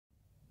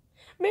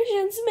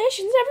Missions,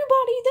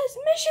 everybody, there's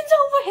missions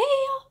over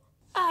here.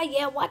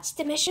 Yeah, what's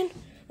the mission?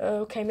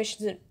 Okay,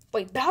 missions.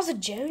 Wait, Bowser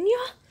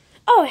Jr.?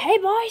 Oh, hey,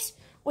 boys.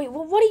 Wait,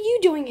 what are you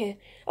doing here?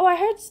 Oh, I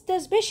heard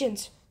there's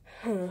missions.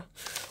 Huh.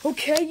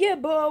 Okay, yeah,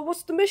 but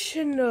what's the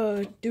mission,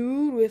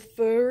 dude with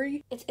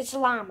furry? It's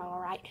Llama,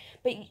 alright.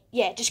 But,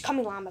 yeah, just call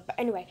me Llama. But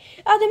anyway,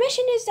 the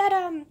mission is that,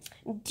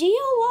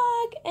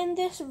 Dialogue and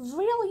this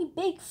really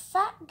big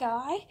fat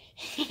guy,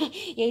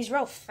 yeah, he's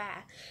real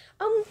fat,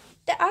 I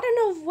don't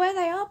know where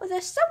they are, but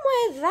they're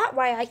somewhere that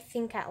way, I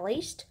think, at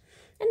least.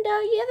 And,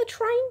 yeah, they're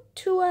trying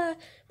to,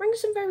 bring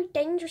some very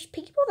dangerous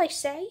people, they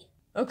say.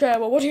 Okay,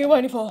 well, what are you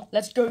waiting for?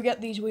 Let's go get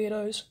these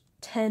weirdos.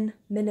 10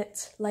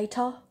 minutes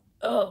later.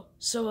 Oh,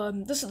 so,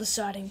 this is the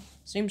sighting.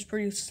 Seems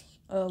pretty,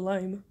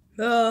 lame.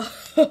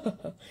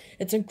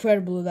 It's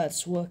incredible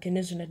that's working,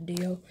 isn't it,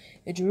 Dio?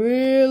 It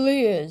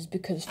really is,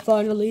 because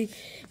finally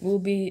we'll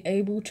be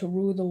able to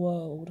rule the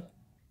world.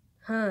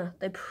 Huh,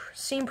 they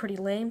seem pretty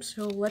lame,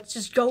 so let's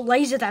just go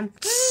laser them.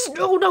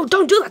 No,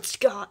 don't do that,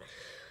 Scott.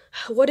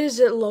 What is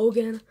it,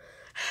 Logan?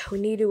 We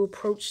need to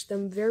approach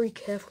them very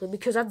carefully,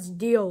 because that's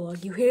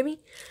Dialogue, you hear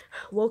me?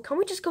 Well, can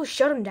we just go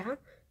shut them down?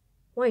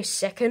 Wait a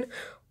second.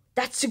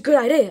 That's a good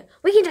idea.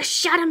 We can just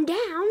shut him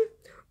down.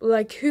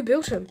 Like, who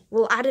built him?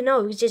 Well, I don't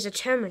know. He's just a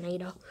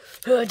Terminator.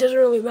 It doesn't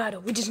really matter.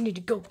 We just need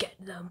to go get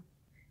them.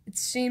 It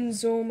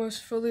seems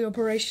almost fully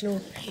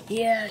operational.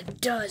 Yeah, it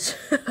does.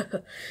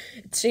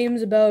 It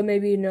seems about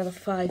maybe another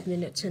 5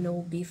 minutes and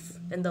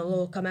they'll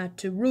all come out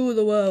to rule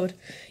the world.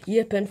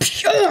 Yep, and...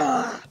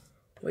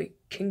 Wait,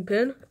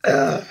 Kingpin?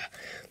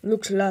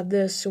 Looks like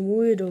there's some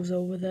weirdos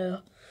over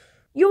there.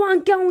 You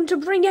aren't going to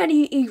bring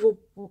any evil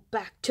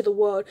back to the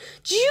world.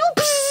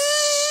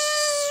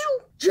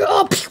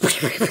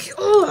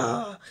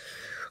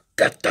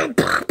 Get them.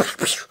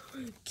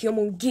 Come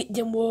on, get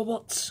them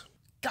robots.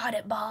 Got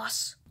it,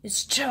 boss.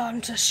 It's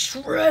time to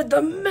shred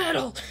the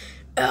metal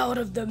out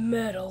of the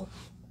metal.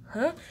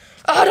 Huh?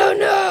 I don't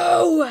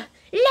know.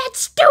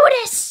 Let's do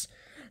this.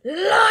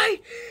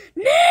 Lightning.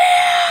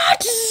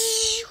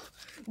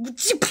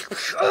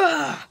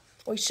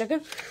 Wait a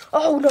second.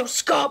 Oh no,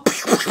 Scott.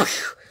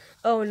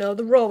 Oh no,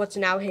 the robots are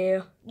now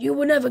here. You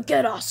will never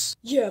get us.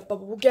 Yeah,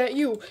 but we'll get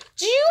you.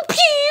 Pew,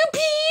 pew,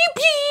 pew,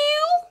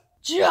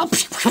 pew.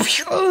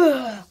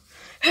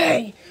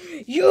 Hey,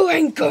 you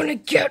ain't gonna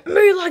get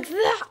me like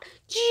that.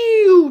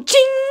 Ting,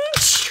 ting,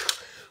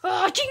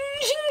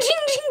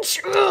 ting, ting,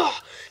 ting.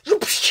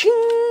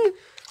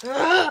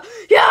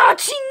 Yeah,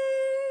 ting.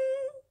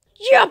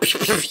 Yeah,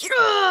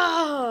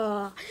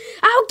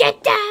 I'll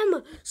get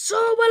them. So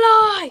will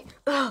I.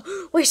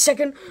 Wait a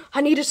second.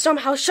 I need to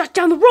somehow shut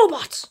down the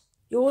robots.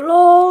 You will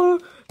all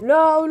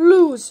now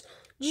lose.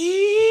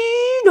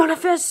 Not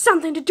if it has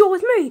something to do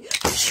with me.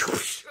 Ting,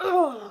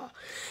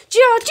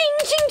 ting,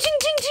 ting,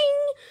 ting, ting.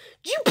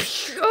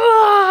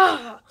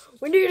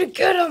 We need to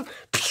get him.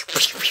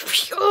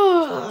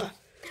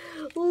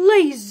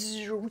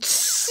 Laser.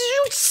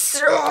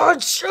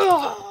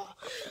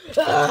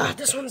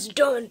 This one's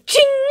done.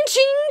 Ting,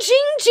 ting,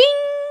 ting, ting.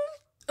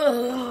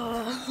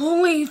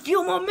 Only a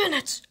few more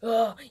minutes.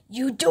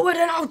 You do it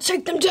and I'll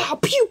take them down.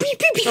 Pew, pew,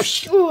 pew,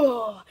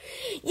 pew.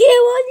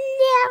 You will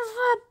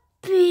never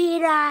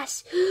beat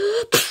us.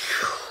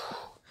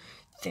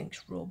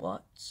 Thanks,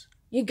 robots.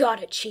 You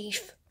got it,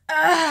 Chief.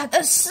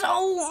 There's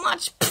so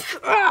much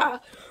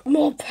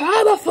more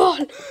powerful.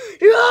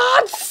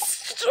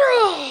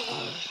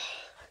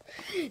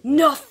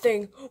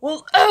 Nothing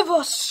will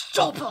ever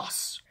stop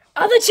us.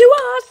 Other two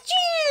are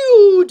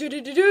whoa! Do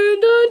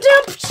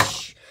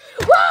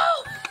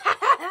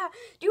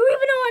you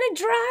even know how to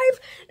drive?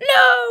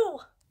 No!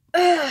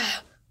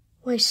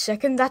 Wait a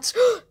second, it's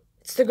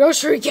the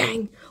grocery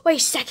gang. Wait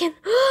a second.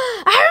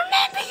 I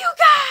remember you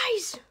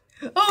guys!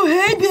 Oh,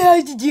 hey,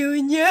 how's you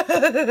doing,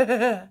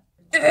 yeah?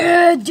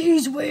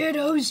 These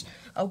weirdos.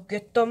 I'll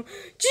get them.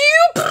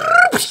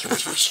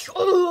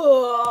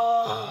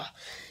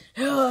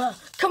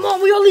 Come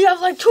on, we only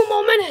have like 2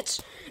 more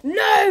minutes.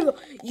 No,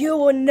 you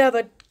will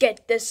never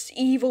get this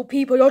evil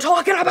people you're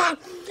talking about.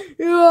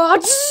 We're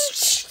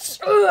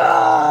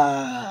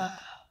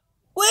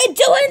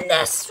doing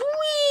this.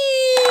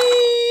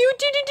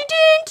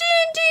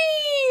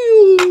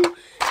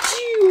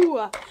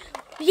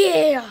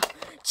 Yeah,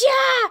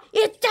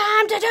 it's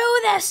time to do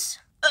this.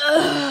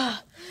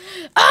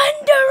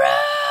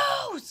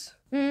 Underoos.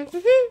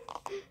 Underoos.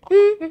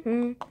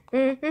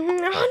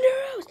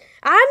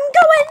 I'm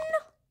going.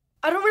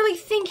 I don't really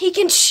think he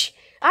can.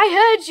 I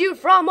heard you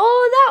from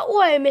all that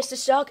way, Mr.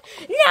 Suck.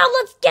 Now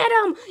let's get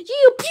him.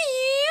 You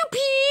pew.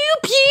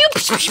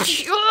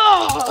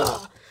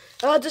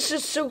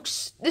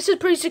 This is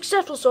pretty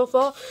successful so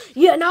far.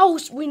 Yeah, now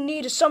we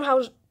need to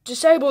somehow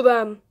disable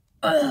them.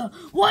 1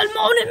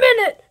 more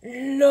minute.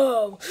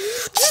 No.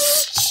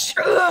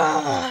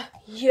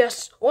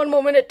 Yes, 1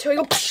 more minute till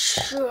you.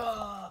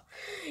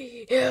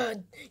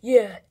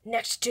 Yeah,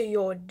 next to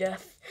your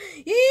death.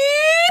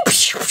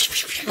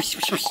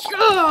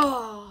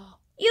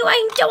 You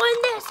ain't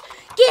doing this.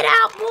 Get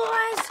out,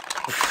 boys.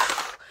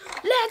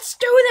 Let's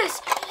do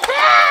this.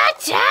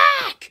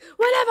 Attack!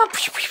 Whatever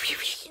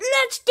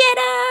Let's get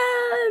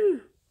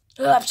him!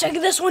 I've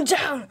taken this one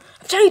down.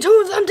 I've taken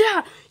two of them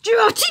down.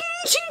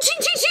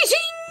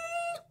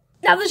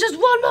 Now there's just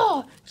one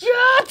more.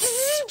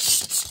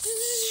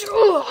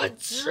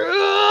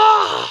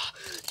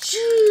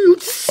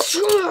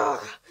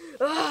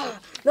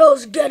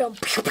 Let's get him.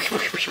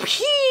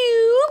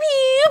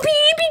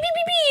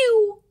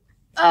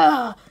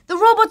 The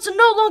robots are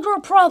no longer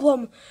a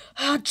problem.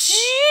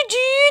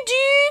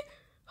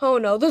 Oh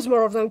no, there's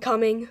more of them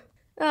coming.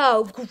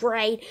 Oh,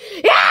 great.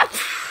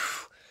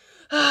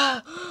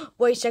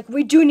 Wait a sec,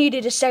 we do need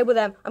to disable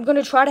them. I'm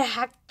gonna try to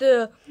hack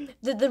the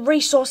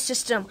resource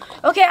system.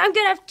 Okay, I'm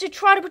gonna have to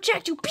try to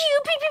protect you. Pew,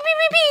 pew, pew, pew,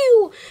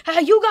 pew,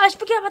 pew. You guys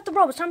forget about the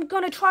robots. I'm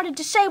gonna try to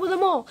disable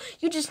them all.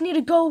 You just need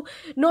to go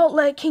not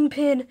let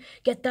Kingpin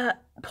get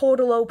that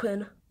portal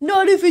open.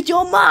 Not if it's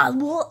on my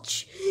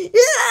watch.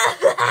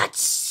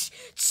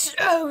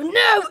 Oh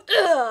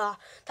no!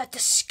 That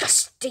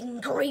disgusting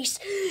grease.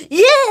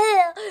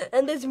 Yeah!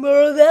 And there's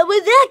more of that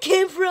where that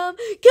came from.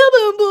 Come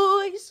on,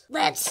 boys.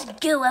 Let's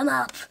go him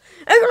up.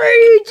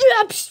 Agreed.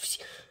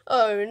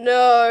 Oh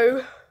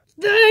no.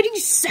 30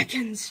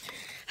 seconds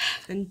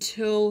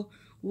until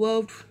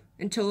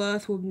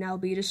Earth will now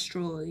be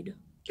destroyed.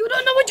 You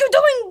don't know what you're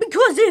doing,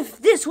 because if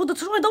this will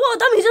destroy the world,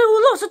 that means it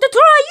will also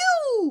destroy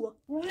you!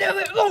 No,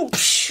 it won't!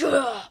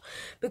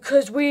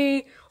 Because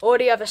we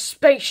already have a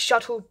space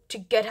shuttle to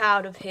get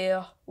out of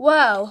here.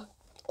 Well,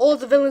 all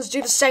the villains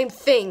do the same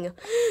thing.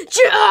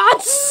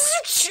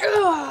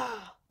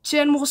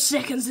 10 more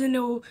seconds and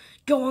it'll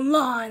go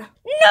online.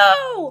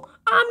 No!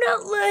 I'm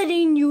not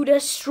letting you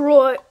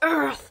destroy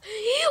Earth.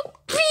 Pew,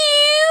 pew,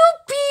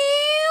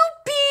 pew,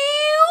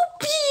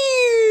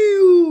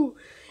 pew!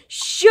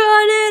 Shut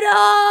it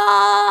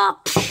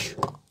up!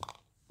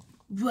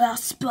 Well,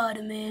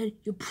 Spider-Man,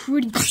 you're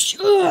pretty...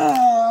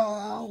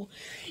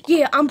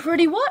 Yeah, I'm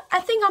pretty what? I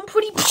think I'm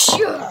pretty...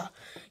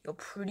 You're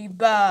pretty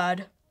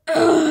bad.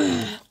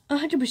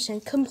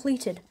 100%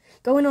 completed.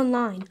 Going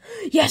online.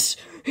 Yes,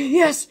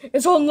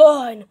 it's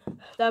online.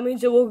 That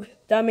means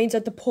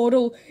that the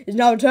portal is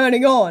now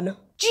turning on.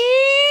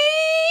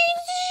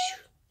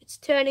 It's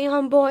turning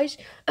on, boys.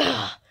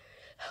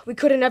 We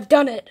couldn't have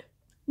done it.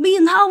 Me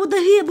and Howard are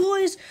here,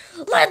 boys.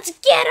 Let's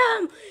get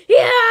him.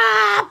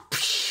 Yeah.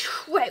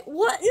 Wait,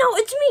 what? No,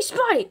 it's me,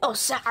 Spidey. Oh,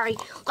 sorry.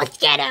 Let's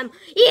get him.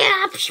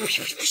 Yeah.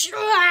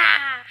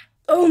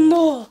 Oh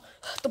no.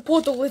 The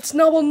portal, it's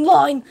now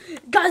online.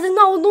 Guys, it's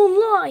now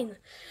online.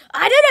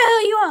 I don't know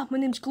who you are. My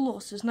name's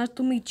Colossus. Nice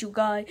to meet you,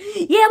 guy.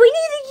 Yeah, we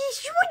need to...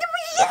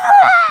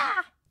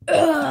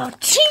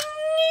 Ching,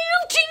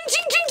 ching,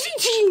 ching, ching, ching,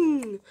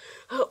 ching.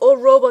 All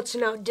robots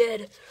are now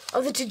dead.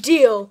 Oh, that's a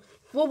deal.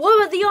 Well, what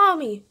about the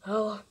army?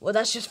 Oh, well,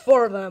 that's just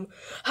 4 of them.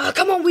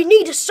 Come on, we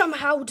need to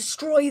somehow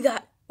destroy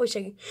that. Wait a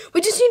second.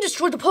 We just need to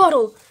destroy the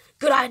portal.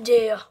 Good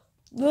idea.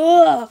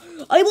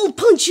 I will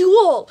punch you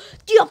all.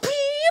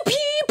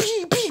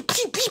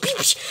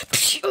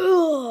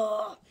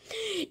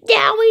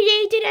 Now we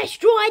need to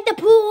destroy the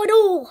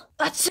portal.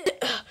 That's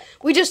it.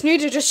 We just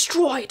need to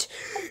destroy it.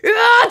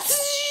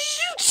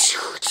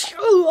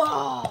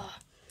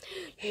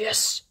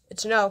 Yes,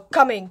 it's now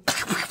coming.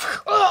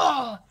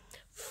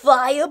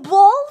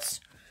 Fireballs?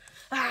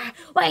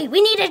 Wait,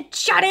 we need to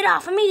shut it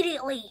off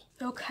immediately.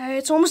 Okay,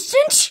 it's almost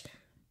in.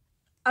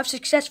 I've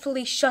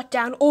successfully shut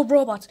down all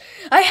robots.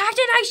 I hacked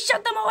it, I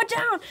shut them all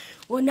down.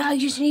 Well, now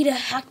you just need to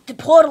hack the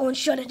portal and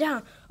shut it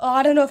down. Oh,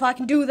 I don't know if I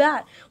can do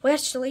that. Well,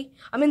 actually,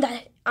 I'm in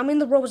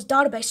the robot's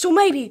database, so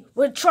maybe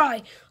we'll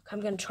try. I'm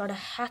gonna try to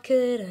hack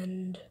it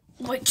and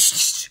wait.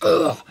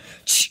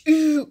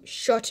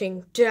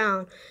 Shutting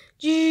down.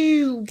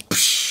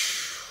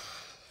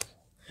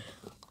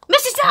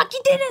 Mrs. Stark,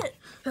 you did it!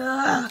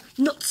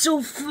 Not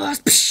so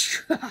fast.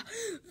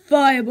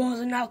 Fireballs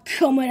are now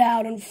coming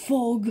out in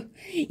fog.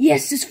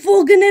 Yes, there's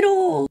fog in it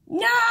all.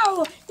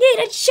 No!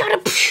 Need to shut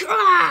up.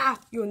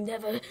 You'll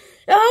never...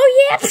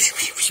 Oh, yeah.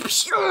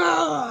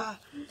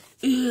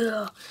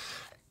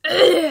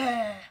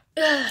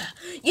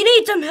 You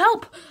need some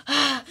help.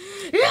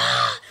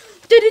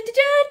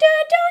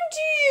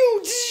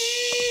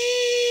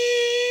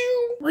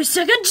 Wait a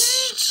second.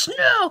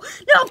 No.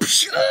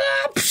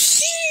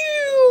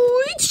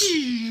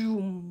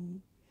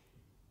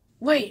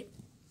 Wait.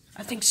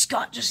 I think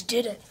Scott just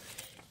did it.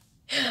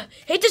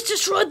 He just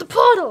destroyed the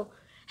portal.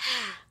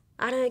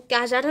 I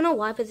don't know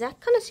why, but that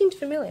kind of seems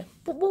familiar.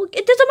 But well,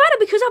 it doesn't matter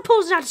because our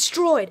portal's not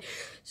destroyed.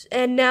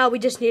 And now we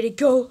just need to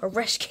go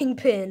arrest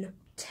Kingpin.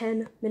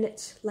 10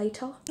 minutes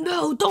later.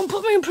 No, don't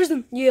put me in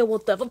prison. Yeah,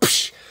 whatever.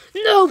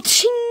 No,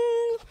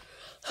 ching.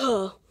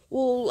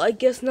 Well, I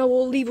guess now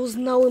all evil's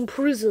now in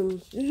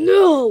prison.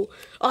 No,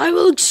 I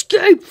will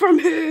escape from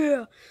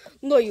here.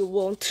 No, you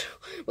won't.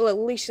 Well, at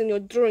least in your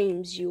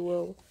dreams you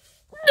will.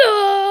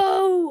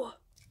 No!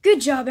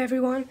 Good job,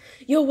 everyone.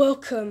 You're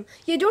welcome.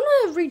 Yeah, don't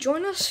want to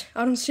rejoin us?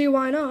 I don't see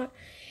why not.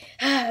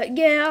 Hey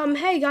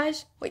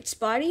guys. Wait,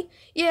 Spidey?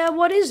 Yeah,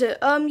 what is it?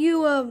 Oh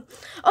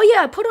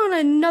yeah, I put on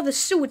another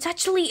suit. It's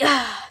actually,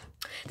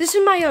 this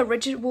is my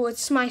original, well,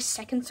 it's my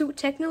second suit,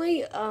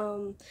 technically.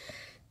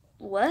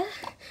 What?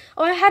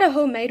 Oh, I had a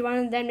homemade one,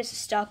 and then Mr.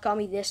 Stark got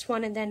me this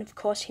one, and then, of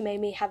course, he made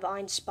me have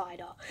Iron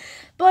Spider.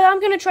 But I'm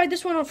gonna try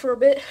this one on for a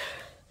bit.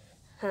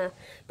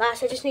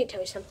 Boss, I just need to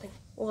tell you something.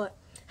 What?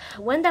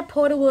 When that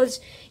portal was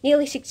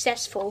nearly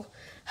successful,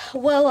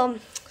 well,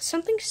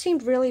 something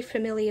seemed really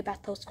familiar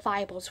about those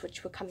fireballs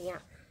which were coming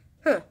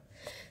out.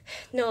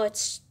 No,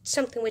 it's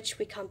something which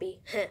we can't be,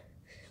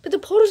 But the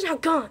portal's now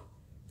gone.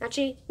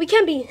 Actually, we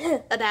can be,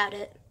 about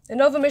it.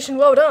 Another mission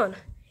well done.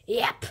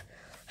 Yep.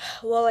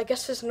 Well, I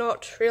guess there's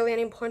not really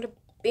any point of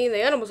being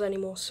the animals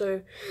anymore,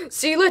 so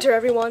see you later,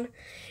 everyone.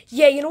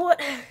 Yeah, you know what?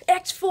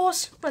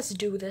 X-Force, let's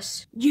do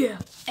this. Yeah,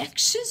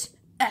 X is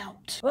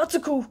out. well, that's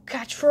a cool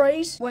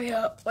catchphrase. Wait,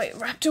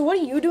 Raptor, what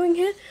are you doing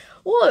here?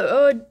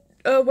 What?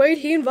 Wade,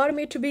 he invited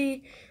me to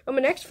be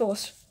an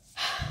X-Force.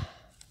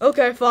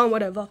 Okay, fine,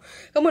 whatever.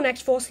 Come on,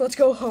 X-Force, let's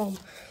go home.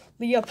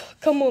 Yep,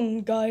 come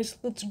on, guys,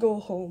 let's go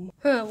home.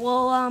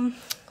 Well,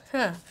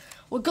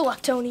 good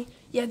luck, Tony.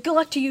 Yeah, good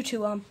luck to you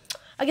too,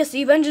 I guess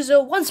the Avengers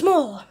are once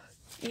more.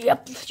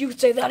 Yep, you could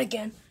say that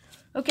again.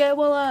 Okay,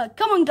 well,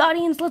 come on,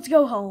 Guardians, let's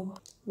go home.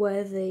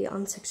 Where the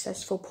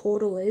unsuccessful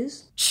portal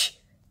is.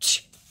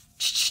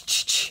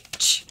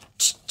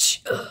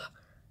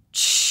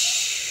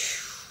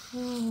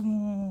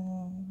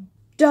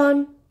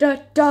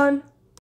 Done.